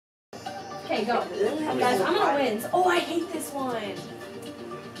Okay, go. Guys, I'm gonna win. Oh, I hate this one.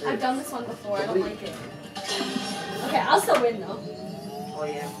 I've done this one before. I don't like it. Okay, I'll still win though. Oh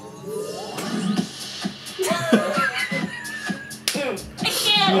yeah. I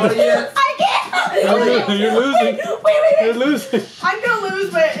can't. Oh, yeah. I can't. You're losing. Wait. You're losing. I'm gonna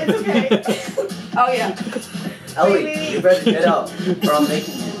lose, but it's okay. Oh yeah. Ellie, you better get up, or I'm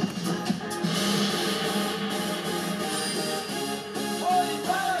making you.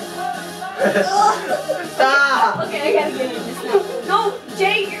 Stop! Okay, I gotta get in this now. No,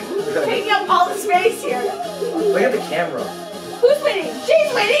 Jake, you're taking up all the space here. Look at the camera. Who's winning?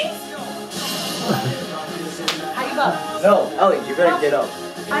 Jake's winning. I give up. No, Ellie, you better get up.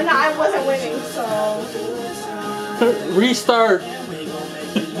 I wasn't winning, so. Restart. Yeah,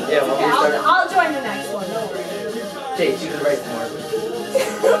 Okay, when we start. I'll join the next one. Don't worry. Jake, choose the right more.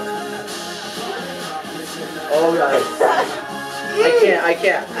 Oh god. I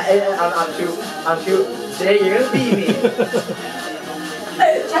can't. I'm too. Jay, you're gonna beat me.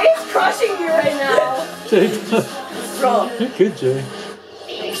 Jake's crushing you right now. Jake. Bro. You're good, Jay.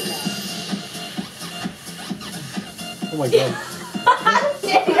 Oh my god.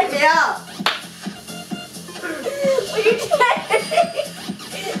 Yeah. What are you doing?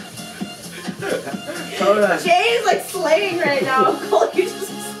 Jay is like slaying right now. Cole, you're just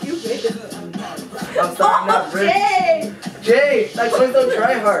stupid. I'm sorry, not Rick. Jay! Jay, that's why don't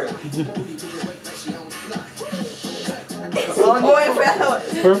try hard. Oh, I fell.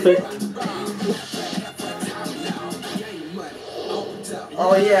 Perfect.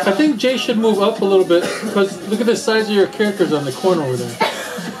 Oh yeah. I think Jay should move up a little bit because look at the size of your characters on the corner over there.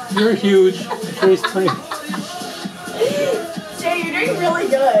 You're huge. Jay's tiny. Jay, you're doing really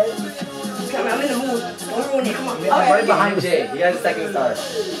good. Come on, I'm in the mood. Don't ruin it. Come on. I'm Okay. right behind Jay. He got a second star.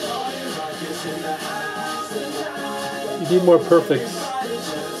 You need more perfects.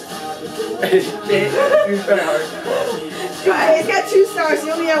 Jay, you try hard. He's got 2 stars,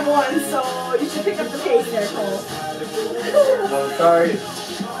 you only have 1, so you should pick up the pace there, Cole. I'm sorry.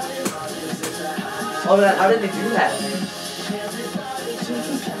 Oh man, how did they do that?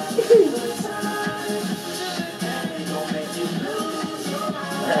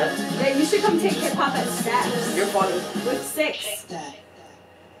 Yeah, you should come take hip hop at Steps. You're funny. With 6.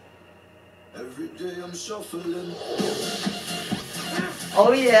 Every day I'm shuffling.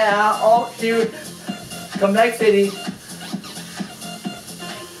 Oh yeah, all cute. Come back, City.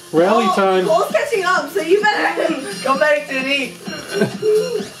 Rally time. Cole's catching up, so you better. Come back, City.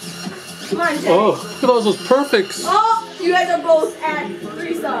 Come on, Jay. Oh, look at all those perfects. Oh, you guys are both at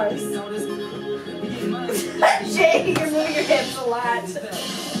 3 stars. Jay, you're moving your hips a lot.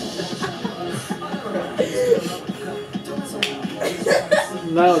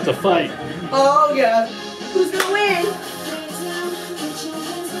 Now it's a fight. Oh yeah. Who's gonna win?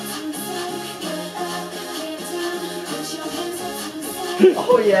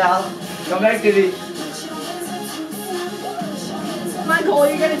 Oh yeah. Come back, City. Come on, Cole,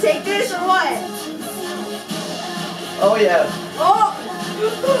 you're gonna take this or what? Oh yeah. Oh!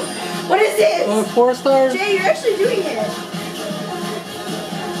 What is this? 4 stars. Jay, you're actually doing it.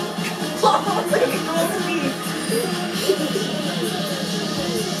 Oh, look at Cole's speed.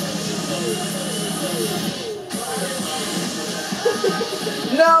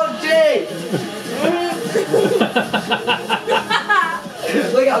 No, Jay.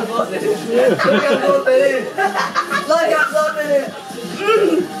 Look how close it is. Look how close it is. Look how close it is.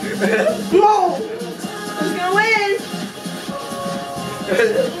 Whoa! Who's gonna win?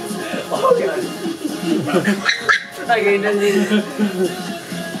 Oh god. Okay, then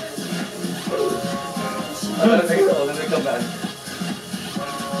let me come back.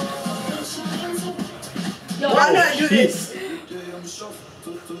 Yo, Why not do this?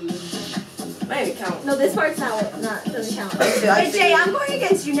 Maybe count. No, this part's doesn't count. I Hey Jay, I'm going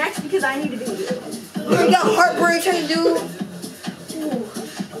against you next because I need to beat you. You got heartbreak trying to do.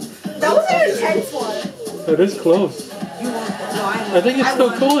 That was an intense one. That is close. I think it's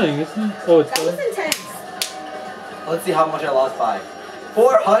still cooling, isn't it? Oh, it's That was cooling. intense. Let's see how much I lost by.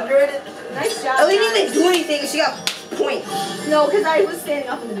 400? Nice job. Ellie didn't guys. even do anything. She got points. No, because I was standing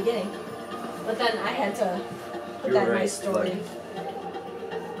up in the beginning. But then I had to put that in my story.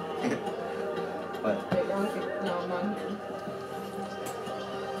 What? Wait, wrong thing. No, wrong thing.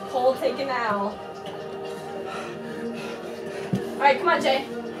 Cole taking L. Alright, come on, Jay.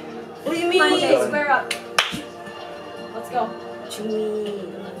 What do you Come on, mean? Jay, square up. Let's go. What you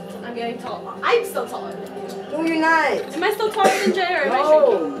mean? I'm getting tall. I'm still taller than you. No, you're not. Am I still taller than Jay or am I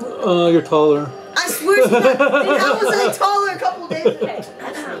shrinking? You're taller. I swear to God, I was like taller a couple days ago. Okay,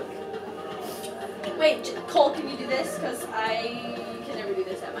 let's see. Wait, Cole, can you do this? Because I can never do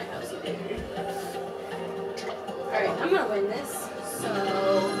this at my house either. gonna win this, so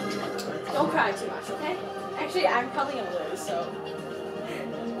don't cry too much, okay? Actually, I'm probably gonna lose, so.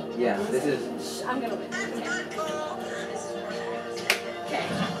 Yeah, this is. I'm gonna win. Okay,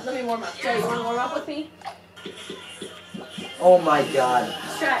 let me warm up. Joe, you wanna warm up with me? Oh my god.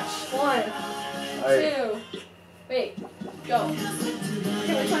 Stretch. 1, 2. Wait. Go.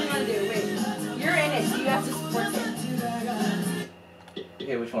 Okay, which one do you wanna do? Wait. You're in it, so you have to work it.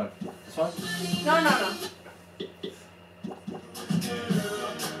 Okay, which one? This one? No.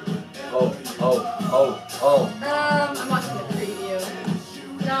 Oh. I'm watching the preview.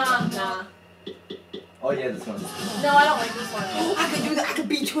 Nah. Oh yeah, this one. No, I don't like this one. I could do that. I could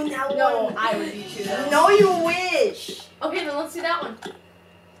beat you in that No, one. I would beat you though. No, you wish. Okay, then let's do that one.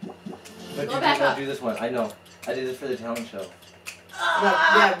 But Go you back don't up. do this one. I know. I did this for the talent show.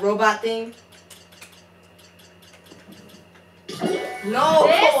 That robot thing.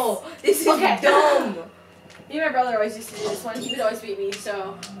 No. This is Okay. dumb. Me and my brother always used to do this one. He would always beat me,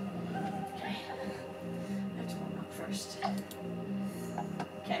 so. Okay. I have to warm up first.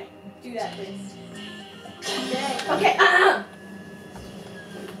 Okay. Do that, please. Okay.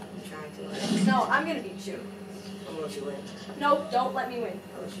 No, I'm gonna beat you. I'm gonna let you win. No, don't let me win.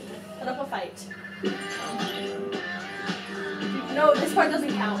 I'll let you win. Put up a fight. No, this part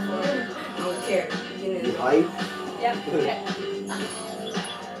doesn't count for it. I don't care. You know. Fight? Yep. Okay.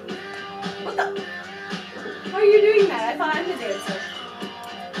 What the? How are you doing that? I thought I'm the dancer.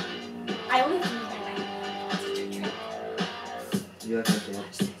 I only have to use my right. You have to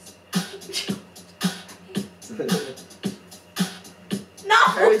No! I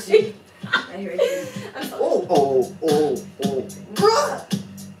heard you. I heard you. I'm so Oh. Bruh!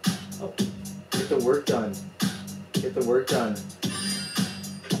 Get the work done.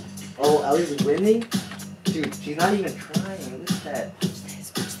 Oh, Ellie's winning? Dude, she's not even trying. Look at that.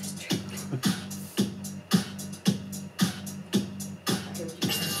 Watch this trick.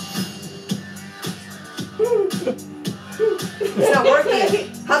 It's not working.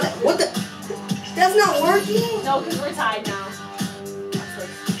 How that? What the? That's not working. No, because we're tied now.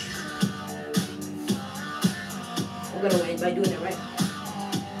 I'm gonna win by doing it right.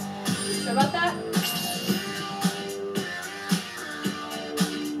 Sure about that?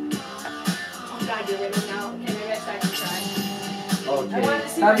 Oh god, you're winning now. Okay, maybe I should actually try. I wanted to Okay.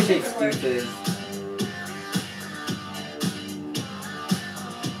 see Not my be big favorite word. stupid.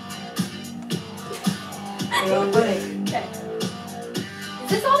 I'm winning. Okay. Is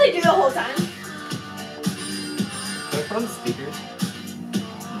this all they do the whole time? Can I put on the speakers?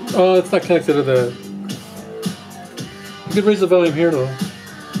 Oh, it's not connected to the. You could raise the volume here though.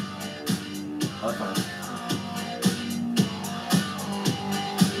 Oh, that's fine.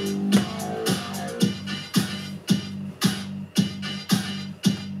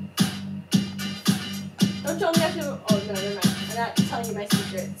 Don't you only have to. Oh, no, never mind. I'm not telling you my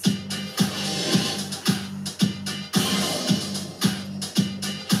secrets.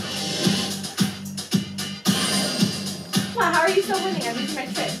 Come on, how are you still winning? I'm using my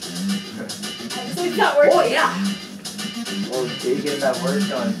trick. So it's not working. Oh yeah. Oh, you're getting that work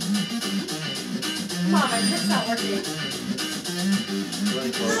done. Come on, my trick's not working.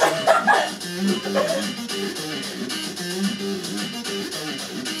 Really close.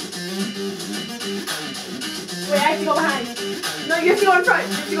 Wait, I have to go behind. No, you have to go in front.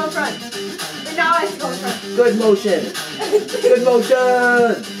 You have to go in front. Wait, now I have to go in front. Good motion. Good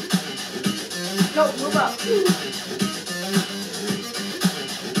motion. No, move up.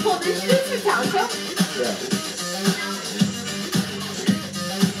 Cole, did you do this for talent show? Yeah.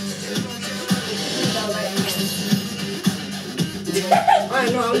 No, right. I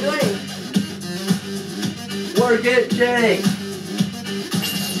know I'm winning. Work it, Jake.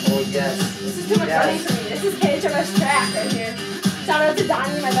 Oh yes. This is too much money for me. This is KHMS track right here. Shout out to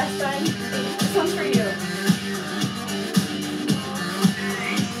Donnie, my best friend. This one's for you.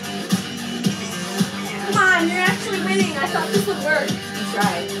 Come on, you're actually winning. I thought this would work. You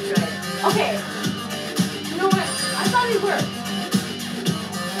tried. Okay. You know what? I thought it worked.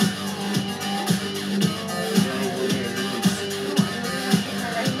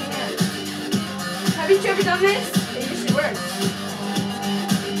 Haven't you ever done this? It usually works.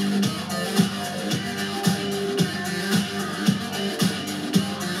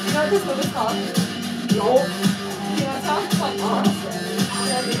 You know what this movie's called? No. Do you want to tell? It's called Monster.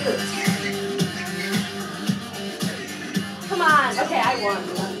 Come on. Okay, I won.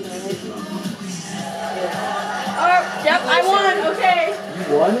 Oh, yep, I won. Okay. You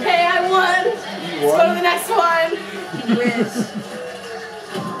won? Okay, I won. You Let's go to won? the next one. Wins.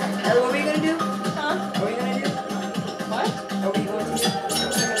 Ellie, what are we gonna do? Huh? What are we gonna do? What? What are we going to do?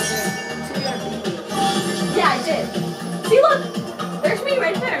 Yeah, I did. See, look. There's me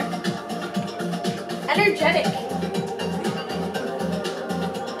right there. Energetic.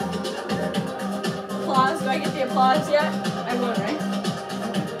 Applause. Do I get the applause yet? I won, right?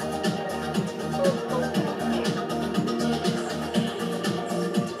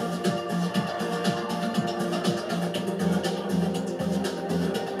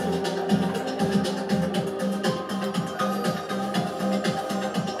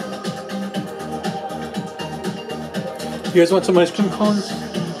 You guys want some ice cream cones?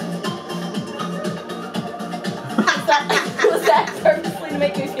 Was that purposely to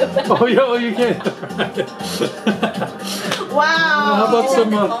make me feel bad? Oh, yeah, oh, you can. Wow. How about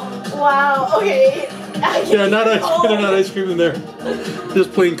some? Wow. Okay. Yeah, not ice cream. They're not ice cream in there.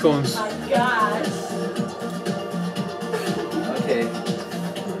 Just plain cones. Oh my gosh. Okay.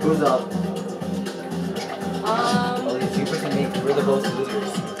 Who's up? Oh, you can make we're the both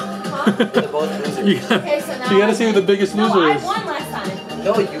losers. Huh? We're the both losers. You gotta, Okay, so now you gotta see who the biggest No, loser I is. won last time.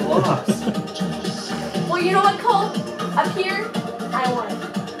 No, you lost. Well, you know what, Cole? Up here, I won.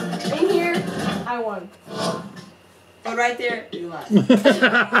 In here, I won. But right there, you lost.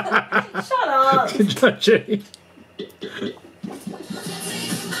 Shut up. Good job, Jay. I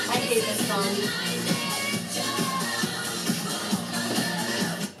hate this song.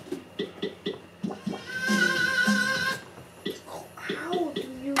 How do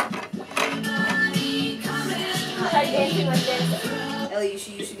you? Try dancing like this. Ellie, you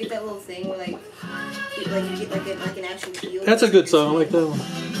should get that little thing where you get like an actual heel. That's a good song. I like that one.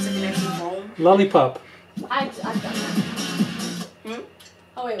 It's like an actual phone. Lollipop. I've done that. Hmm?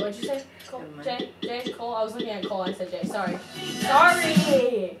 Oh wait, what'd you say? Cole? Never mind. Jay, Cole? I was looking at Cole, I said Jay, sorry.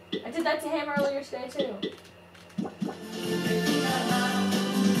 Sorry! I did that to him earlier today too.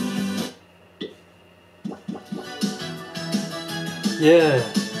 Yeah.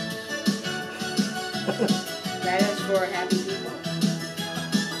 That is for happy people.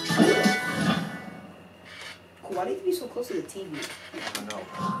 Cool, why do you have to be so close to the TV? I don't know.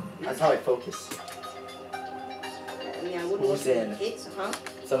 That's how I focus. I mean, I wouldn't Who's want to in? hits, huh?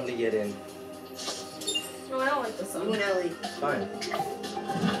 Somebody get in. No, I don't like this You song. and Ellie. Fine.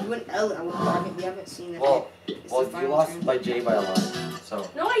 You and Ellie. We haven't seen that. Well, yet. It's well, the you final lost turn. by Jay by a lot. So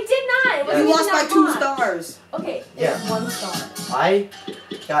No, I did not! It Yeah. wasn't You lost even by that 2 much. stars. Okay, Yeah. it's 1 star. I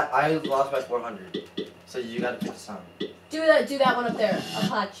lost by 400. So you gotta pick a song. Do that one up there.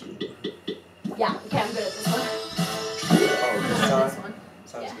 Apache. Yeah, okay, I'm good at this one. Oh, I'm this gonna win song this one.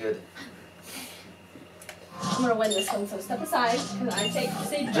 sounds Yeah. good. I'm gonna win this one, so step aside, because I say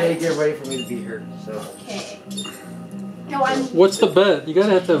Jay, get ready for me to beat her. So Okay. No, I'm What's the bet? You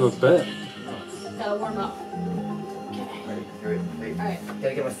gotta have to have a bet. gotta warm up. Okay. ready. Alright.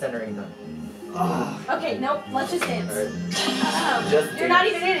 Gotta get my centering done. Okay, nope, let's just dance. Alright. You're Just not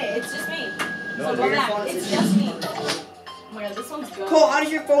even in it, it's just me. No, So go your back, phone it's is- just me. Oh my god, this one's good. Cole, how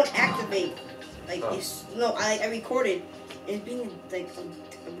does your phone activate? Like, Oh. I recorded. It's being like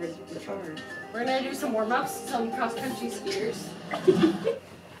a retard. We're gonna do some warm-ups, some cross-country skiers.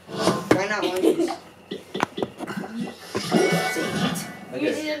 Why not lunges? You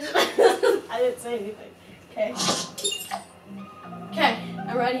Okay. did. I didn't say anything. Okay. Okay,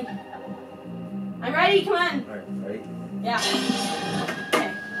 I'm ready. I'm ready, come on. Alright, ready? Yeah.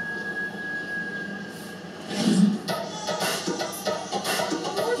 Okay.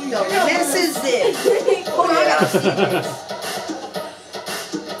 Yo, this is it. Hold on, I gotta see this.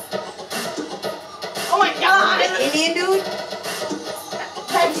 Oh my god! The Indian dude?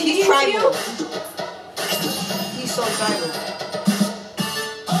 That's He's you? tribal. He's so tribal.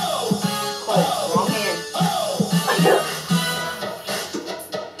 Cole, wrong hand.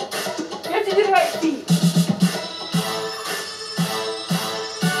 You have to do the right feet.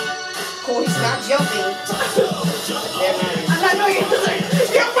 Cole, he's not jumping. There matters. I'm not doing it.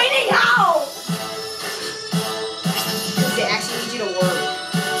 You're winning how? Because they actually need you to work.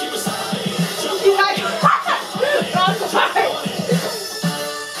 You guys. Wrong part.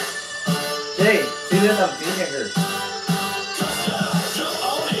 Jay, see this? I'm beating her.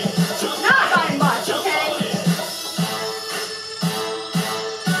 Not by much, okay?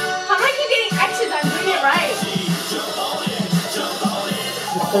 How do I keep getting X's? I'm doing it right.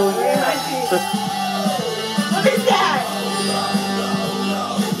 Oh yeah. What is that?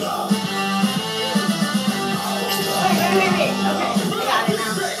 Wait. Okay, I got it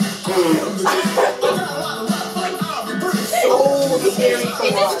now. So scary, It's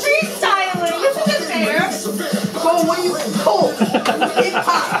Cole. just freestyling. This isn't fair. Cole, what are you? Cole! Hip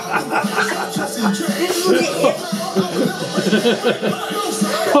hop! This is legit hip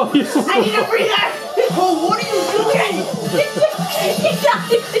Oh, you I need a breather. Cole, what are you doing?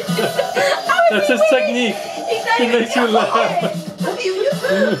 That's his technique. He's It makes you laugh. What do you do?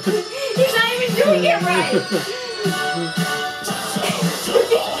 He's not even doing it right.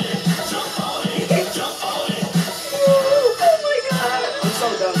 Oh my god. I'm so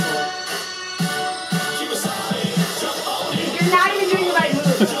done for. You're not even doing the right move.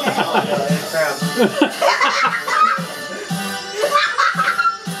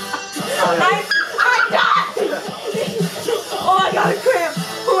 I'm done. Oh my god, cramp.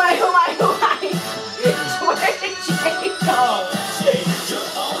 Who am I? Where did Jay go?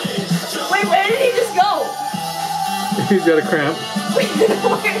 Wait, where did he just go? He's got a cramp. Wait,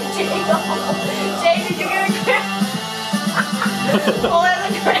 where did Jay go? Jay, did you get a cramp? Oh, there's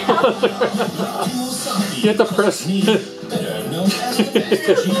a cramp. You have to press.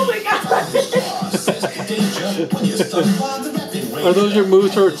 Oh my god. Are those your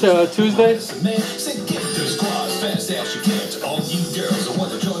moves for Tuesday?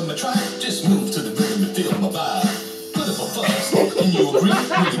 Just move to the rhythm and feel my vibe. Put up a fuss, and you agree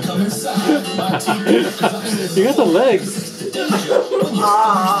when you come inside. My TV, 'cause I'm You got the legs.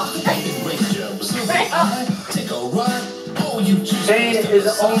 take a ride. Oh, you choose. Shane is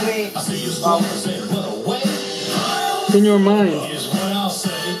the only. I see you slow and run away. In your mind. Here's what I'll say.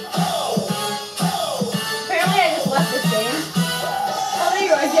 Apparently I just left this game. Oh, there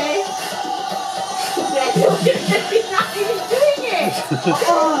you are, Jay. He's not even doing it.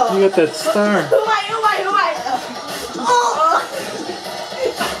 You got that star. Who am I? Oh.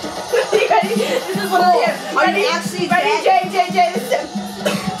 Ready? This is one of the Are you actually ready, dead? Jay, this is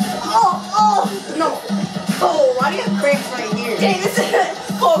Oh, no. Oh, why do you have cramps right here? Jay, this is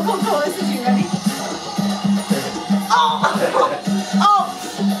Cole, this is you, ready? Oh.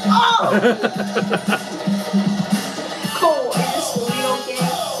 Cole, are you sweet, okay?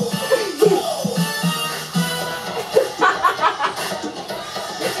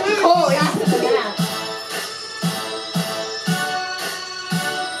 Cole, yeah.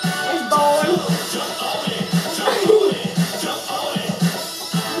 It's Bone.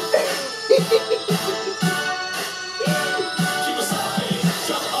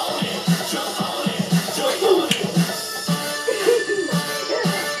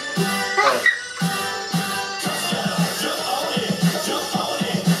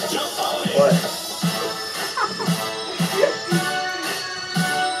 What?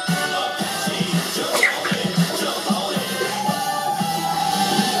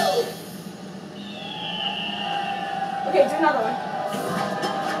 Okay, do another one.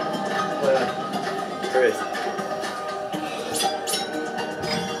 Chris.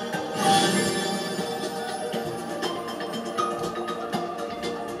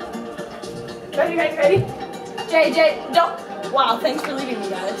 Ready? Jay, don't. Wow, thanks for leaving me,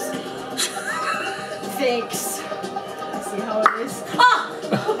 guys. Thanks. Let's see how it is. Ah!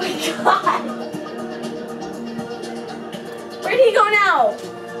 Oh my god! Where'd he go now?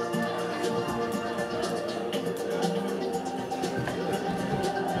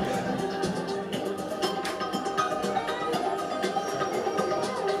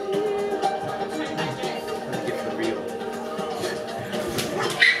 Get for real.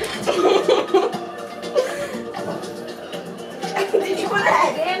 Did you put a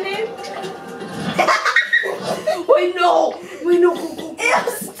headband in? Wait, no. Go. Ew,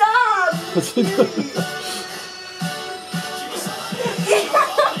 stop! Ew!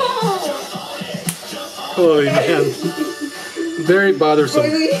 Holy man. Very bothersome. I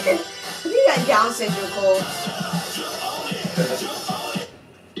think you got Down syndrome, Cole.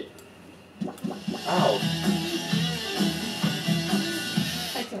 Ow.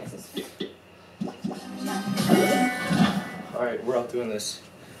 Alright, we're all doing this.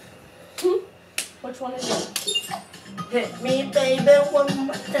 Which one is it? Hit me, baby, one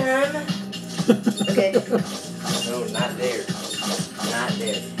more time. Okay. No, not there. Not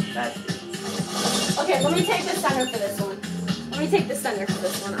there. That's it. Okay, let me take the center for this one.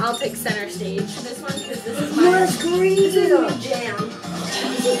 I'll take center stage for this one because this is my green. this is my jam.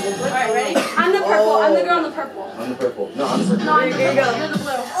 Alright, ready? I'm the purple. I'm the girl in the purple. I'm the purple. No, I'm the purple. No, I'm the Here you purple. go. You're the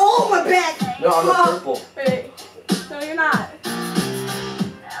blue. Oh, my back. No, I'm the purple. Wait. No, you're not.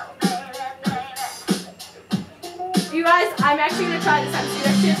 You guys, I'm actually gonna try this. I'm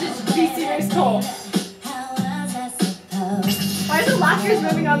serious. This is be serious Cole. Why are the lockers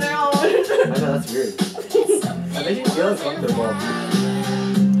moving on their own? I know, that's weird. I think you feel uncomfortable. Oh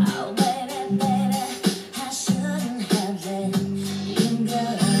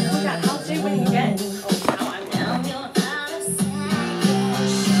my god, how's Jay winning again? Oh, now I'm down.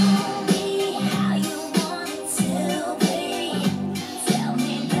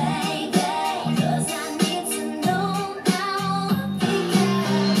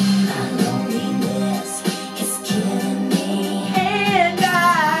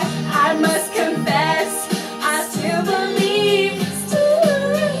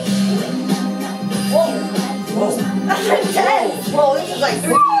 like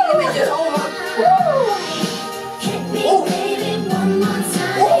 3 images. Oh my.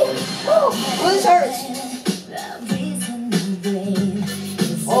 Oh, this hurts.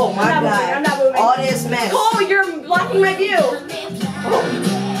 Oh my I'm god. not moving. All this mess. Oh, you're blocking my view.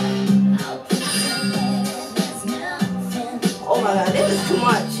 Oh my god, this is too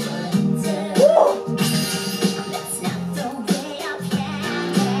much. Woo.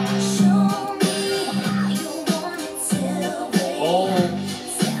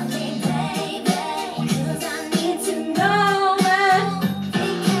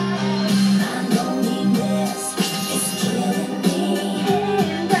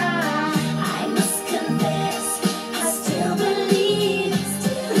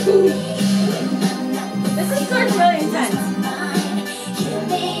 This is starts really intense.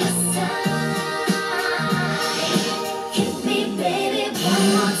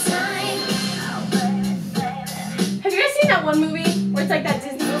 Have you guys seen that one movie where it's like that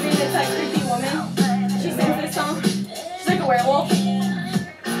Disney movie and it's like creepy woman? She sings this song. She's like a werewolf.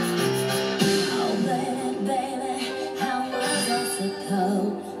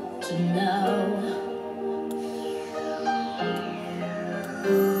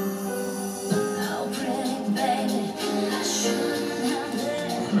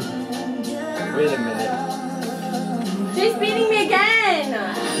 Wait a minute. She's beating me again. I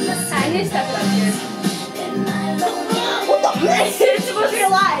need to step it up here. What the heck? It's supposed to be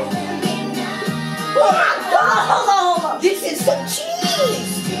alive. Oh my god! This is some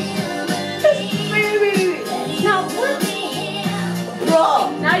cheese! Wait. Now what? Bro!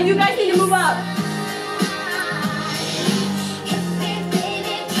 Now you guys need to move up.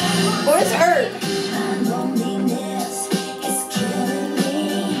 Bro, this hurt.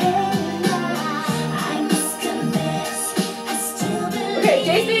 Okay,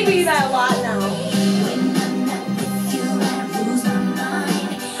 Jay's beating me by a lot now.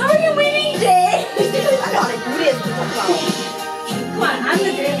 How are you winning, Jay? I know how to do this. Come on, I'm the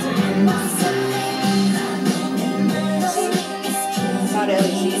dancer. Not at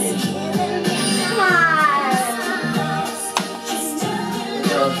least eat it. Come on.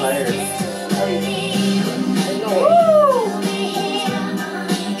 I'm tired. There's no way. Woo!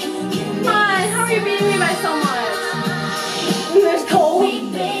 Come on, how are you beating me by so much? There's cold.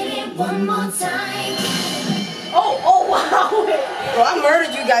 Oh, wow. Bro, I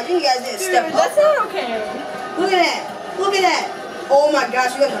murdered you guys. You guys didn't Dude, step up. that's not okay. Look at that. Look at that. Oh my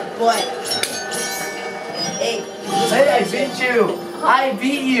gosh, you got a butt. Hey. Hey, I beat you. I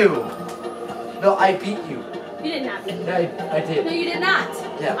beat you. No, I beat you. You did not beat me. Yeah, I No, did. you did not.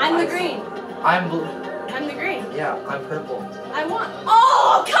 Yeah, I'm the green. I'm blue. I'm the green. Yeah, I'm purple. I won.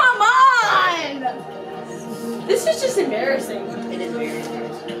 Oh, come on! This is just embarrassing. It is very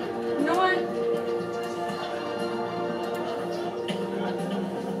embarrassing. You know what?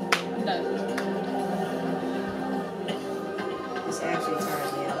 I'm done. This actually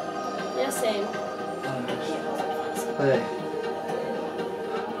tires me out. Yeah, same. Hey.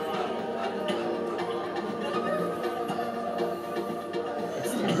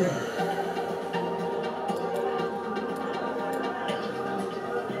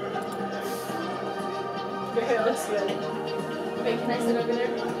 Your hair looks good. Wait, can I sit over there? I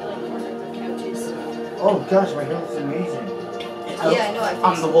like more like the couches. Oh gosh, my hair looks amazing. Yeah, I know.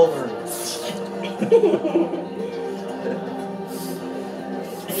 I'm the Wolverine.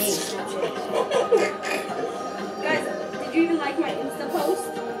 Guys, did you even like my Insta post?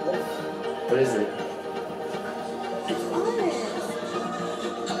 What is it? It's honest.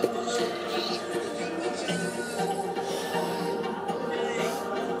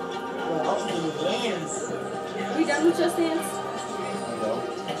 Well, yes. We done with Just Dance? No.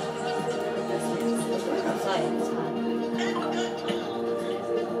 Let's work outside. It's hot.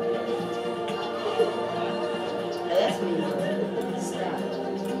 That's me. Stop.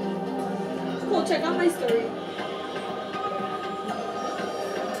 Cool, check out my story.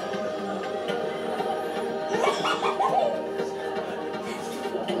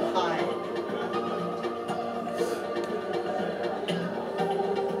 Hot.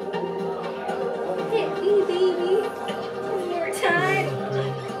 Hit me, baby. One more time.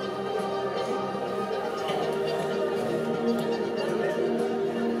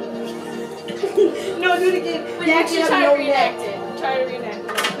 No, do it again. You actually try to reenact it. Try to reenact it.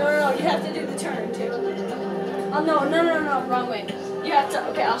 No, you have to do the turn too. Oh, no, wrong way. You have to,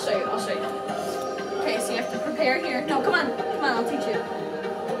 okay, I'll show you. Okay, so you have to prepare here. No, come on, I'll teach you.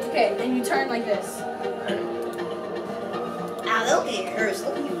 Okay, and you turn like this. Ow, look at it hurts.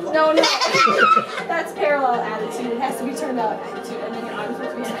 Look at you. No. That's parallel attitude. It has to be turned out attitude, and then your arms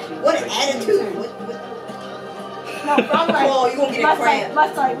supposed to be attitude. What attitude? What? No, wrong leg. Oh, you're gonna get a Left leg, cramp.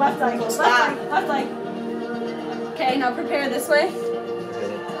 left leg, left leg, left Stop. leg, left leg. Okay, now prepare this way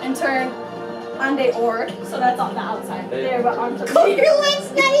and turn ande or. So that's on the outside. There, but arms up. Oh, your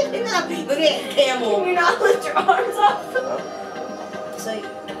leg's not even up. Look at that Can camel. you not lift your arms up? It's like,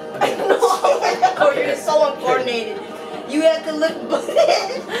 oh, you're just so uncoordinated. You have to lift both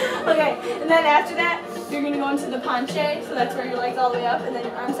hands. Okay, and then after that, you're gonna go into the penché, so that's where your legs all the way up, and then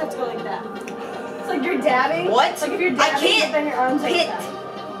your arms have to go like that. It's like you're dabbing. What? It's like if you're I dabbing, can't but then your arms like hit. that.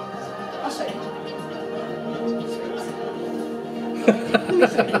 I'll show you.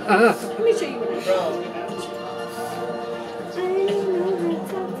 Let me show you what I Bro.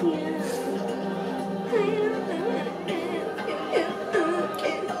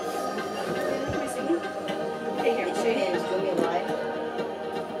 Okay, here, I'll show you. Hands, give me a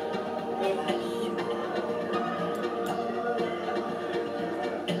lie.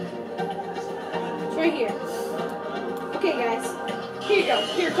 It's right here. Okay, guys. Here you go.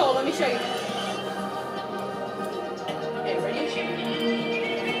 Here, Cole, let me show you. Okay,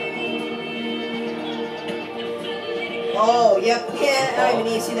 ready? Oh, yep. Yeah, I don't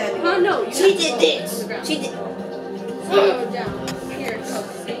even need to see that anymore. Oh, no. You She have to did go this. on the ground. She did. So go down. Here, so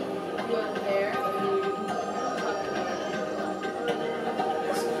see? You go there.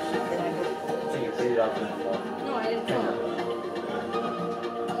 So you put it off in the wall. No, I didn't fall.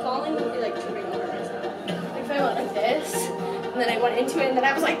 Falling would be like tripping over myself. If I went like this, and then I went into it, and then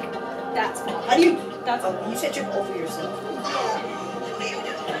I was like, that's falling. How do you? That's Oh, you set your goal for yourself.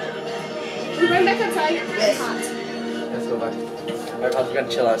 We went back outside. It's Yes. hot. Let's go back. Alright, we're gonna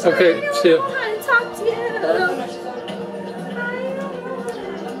chill outside. Okay, see ya. I don't know how to talk to you.